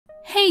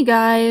Hey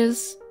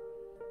guys!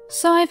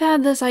 So I've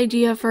had this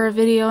idea for a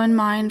video in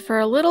mind for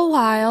a little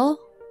while,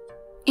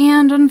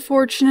 and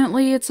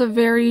unfortunately it's a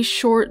very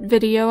short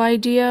video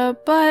idea,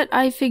 but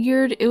I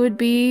figured it would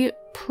be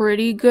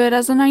pretty good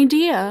as an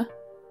idea.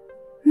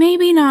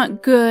 Maybe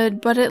not good,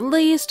 but at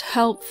least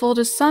helpful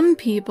to some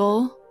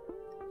people.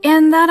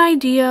 And that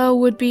idea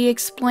would be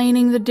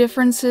explaining the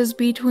differences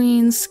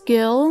between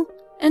skill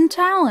and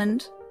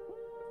talent.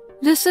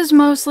 This is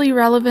mostly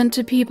relevant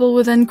to people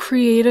within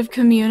creative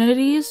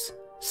communities,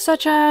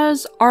 such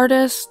as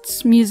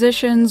artists,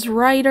 musicians,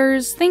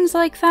 writers, things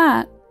like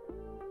that.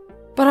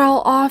 But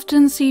I'll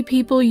often see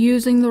people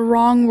using the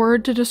wrong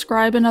word to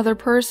describe another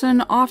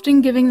person,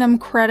 often giving them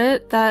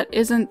credit that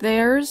isn't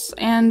theirs,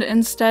 and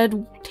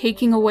instead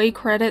taking away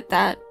credit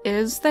that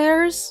is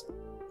theirs.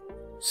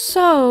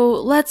 So,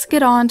 let's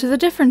get on to the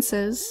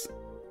differences.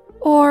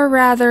 Or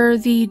rather,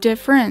 the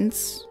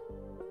difference.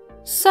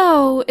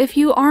 So, if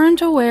you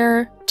aren't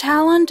aware,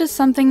 talent is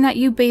something that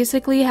you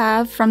basically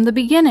have from the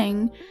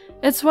beginning.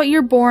 It's what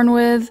you're born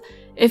with.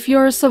 If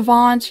you're a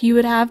savant, you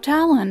would have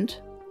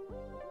talent.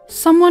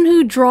 Someone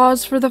who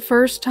draws for the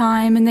first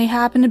time and they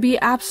happen to be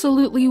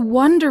absolutely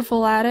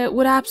wonderful at it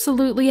would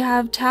absolutely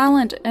have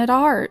talent at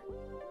art.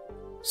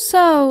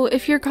 So,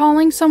 if you're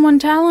calling someone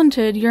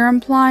talented, you're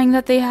implying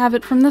that they have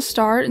it from the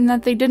start and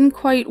that they didn't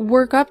quite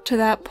work up to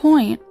that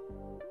point.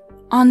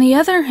 On the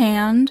other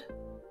hand,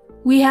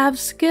 we have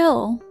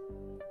skill.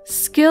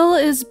 Skill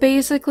is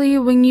basically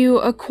when you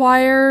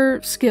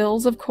acquire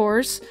skills, of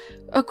course,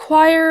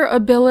 acquire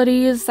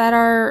abilities that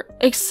are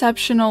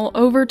exceptional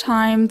over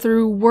time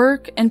through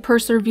work and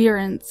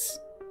perseverance.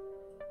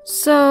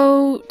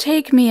 So,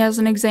 take me as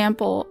an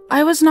example.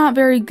 I was not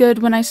very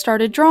good when I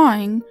started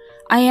drawing.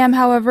 I am,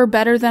 however,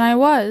 better than I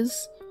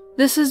was.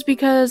 This is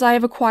because I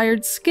have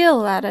acquired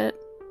skill at it.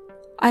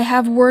 I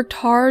have worked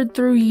hard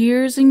through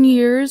years and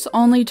years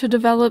only to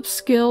develop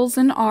skills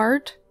in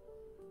art.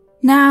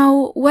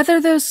 Now, whether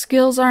those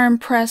skills are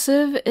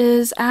impressive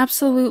is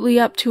absolutely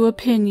up to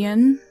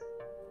opinion.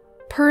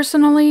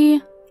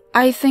 Personally,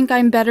 I think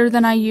I'm better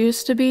than I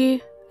used to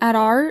be at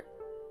art,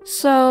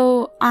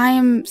 so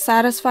I'm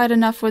satisfied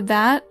enough with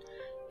that,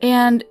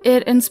 and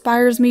it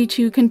inspires me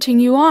to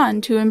continue on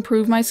to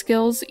improve my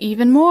skills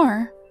even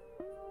more.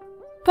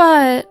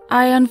 But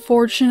I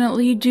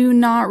unfortunately do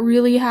not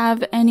really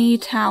have any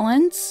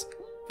talents,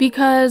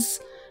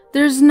 because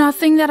there's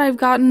nothing that I've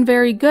gotten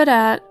very good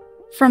at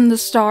from the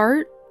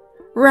start.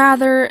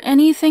 Rather,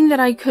 anything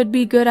that I could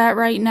be good at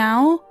right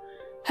now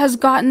has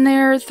gotten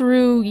there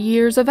through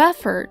years of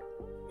effort.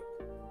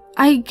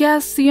 I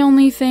guess the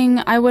only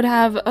thing I would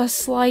have a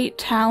slight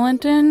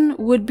talent in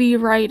would be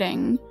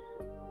writing.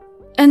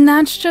 And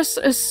that's just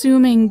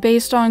assuming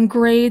based on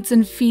grades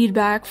and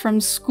feedback from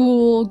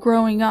school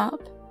growing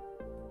up.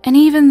 And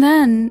even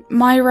then,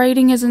 my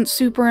writing isn't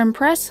super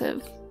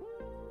impressive.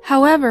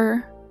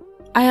 However,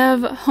 I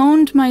have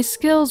honed my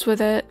skills with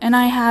it and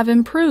I have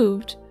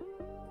improved.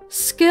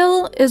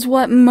 Skill is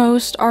what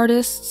most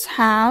artists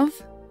have,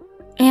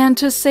 and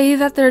to say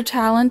that they're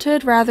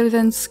talented rather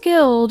than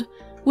skilled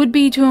would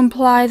be to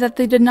imply that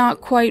they did not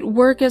quite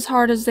work as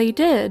hard as they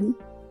did.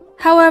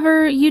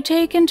 However, you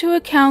take into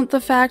account the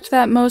fact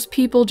that most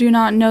people do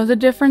not know the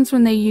difference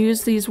when they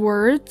use these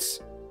words.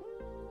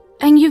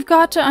 And you've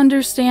got to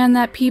understand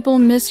that people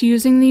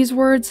misusing these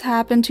words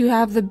happen to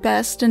have the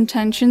best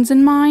intentions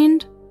in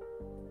mind.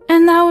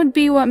 And that would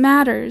be what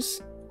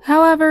matters.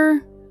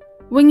 However,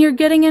 when you're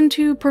getting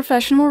into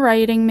professional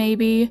writing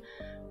maybe,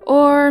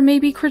 or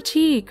maybe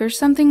critique or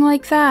something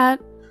like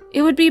that,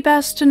 it would be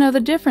best to know the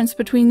difference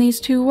between these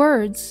two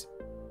words.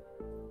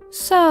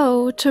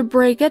 So, to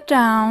break it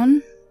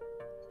down,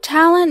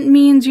 talent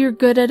means you're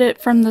good at it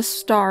from the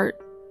start.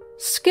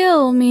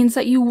 Skill means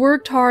that you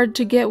worked hard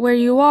to get where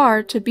you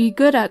are to be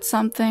good at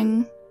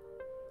something.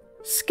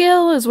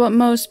 Skill is what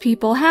most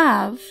people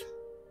have,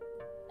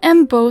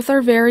 and both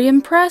are very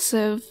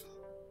impressive.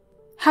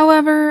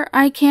 However,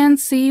 I can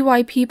see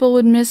why people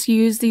would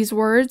misuse these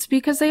words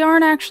because they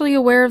aren't actually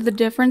aware of the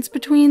difference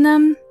between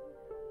them.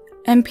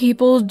 And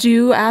people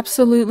do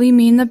absolutely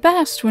mean the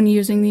best when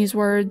using these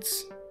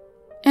words.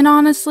 And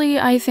honestly,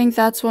 I think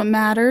that's what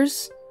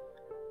matters.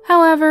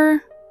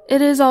 However,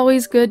 it is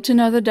always good to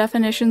know the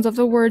definitions of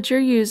the words you're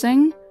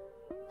using,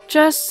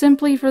 just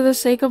simply for the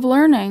sake of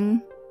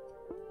learning.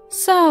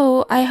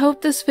 So, I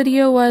hope this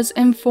video was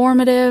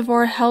informative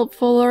or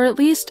helpful or at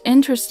least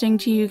interesting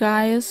to you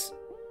guys.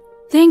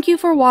 Thank you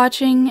for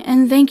watching,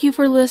 and thank you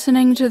for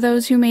listening to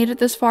those who made it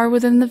this far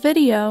within the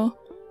video.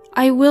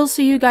 I will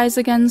see you guys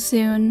again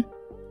soon.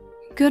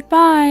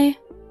 Goodbye!